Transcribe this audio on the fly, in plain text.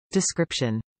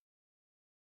Description: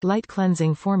 light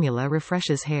cleansing formula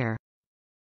refreshes hair.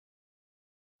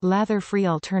 Lather-free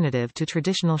alternative to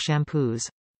traditional shampoos.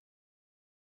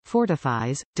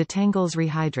 Fortifies, detangles,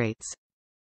 rehydrates.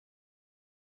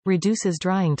 Reduces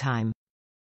drying time.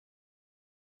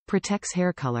 Protects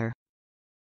hair color.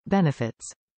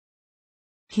 Benefits: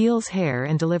 heals hair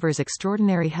and delivers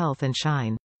extraordinary health and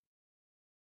shine.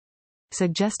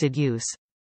 Suggested use: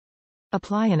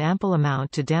 apply an ample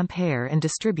amount to damp hair and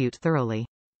distribute thoroughly.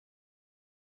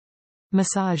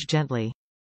 Massage gently.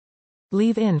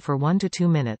 Leave in for 1 to 2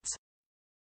 minutes.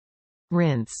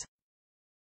 Rinse.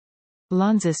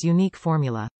 Lanza's unique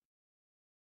formula.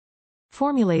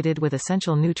 Formulated with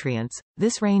essential nutrients,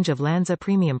 this range of Lanza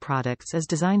premium products is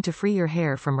designed to free your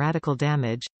hair from radical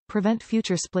damage, prevent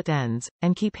future split ends,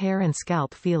 and keep hair and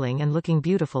scalp feeling and looking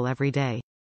beautiful every day.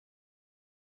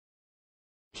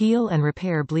 Heal and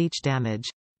repair bleach damage.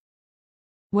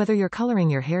 Whether you're coloring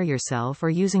your hair yourself or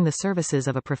using the services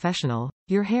of a professional,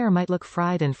 your hair might look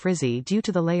fried and frizzy due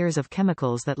to the layers of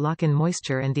chemicals that lock in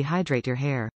moisture and dehydrate your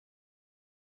hair.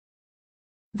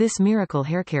 This miracle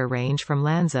haircare range from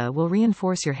Lanza will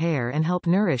reinforce your hair and help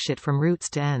nourish it from roots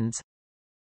to ends.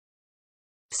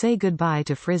 Say goodbye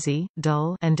to frizzy,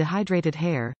 dull, and dehydrated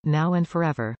hair, now and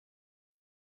forever.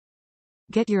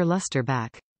 Get your luster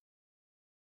back.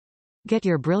 Get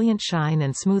your brilliant shine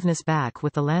and smoothness back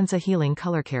with the Lanza Healing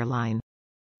ColorCare line.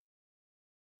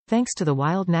 Thanks to the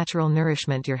wild natural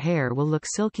nourishment, your hair will look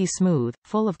silky smooth,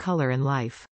 full of color and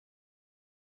life.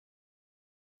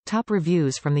 Top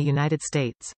reviews from the United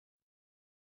States.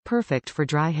 Perfect for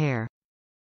dry hair.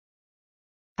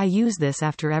 I use this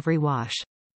after every wash.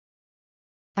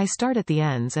 I start at the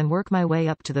ends and work my way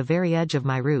up to the very edge of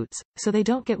my roots, so they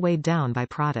don't get weighed down by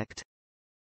product.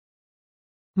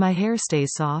 My hair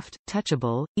stays soft,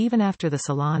 touchable, even after the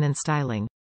salon and styling.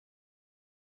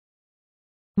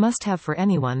 Must have for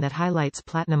anyone that highlights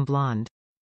platinum blonde.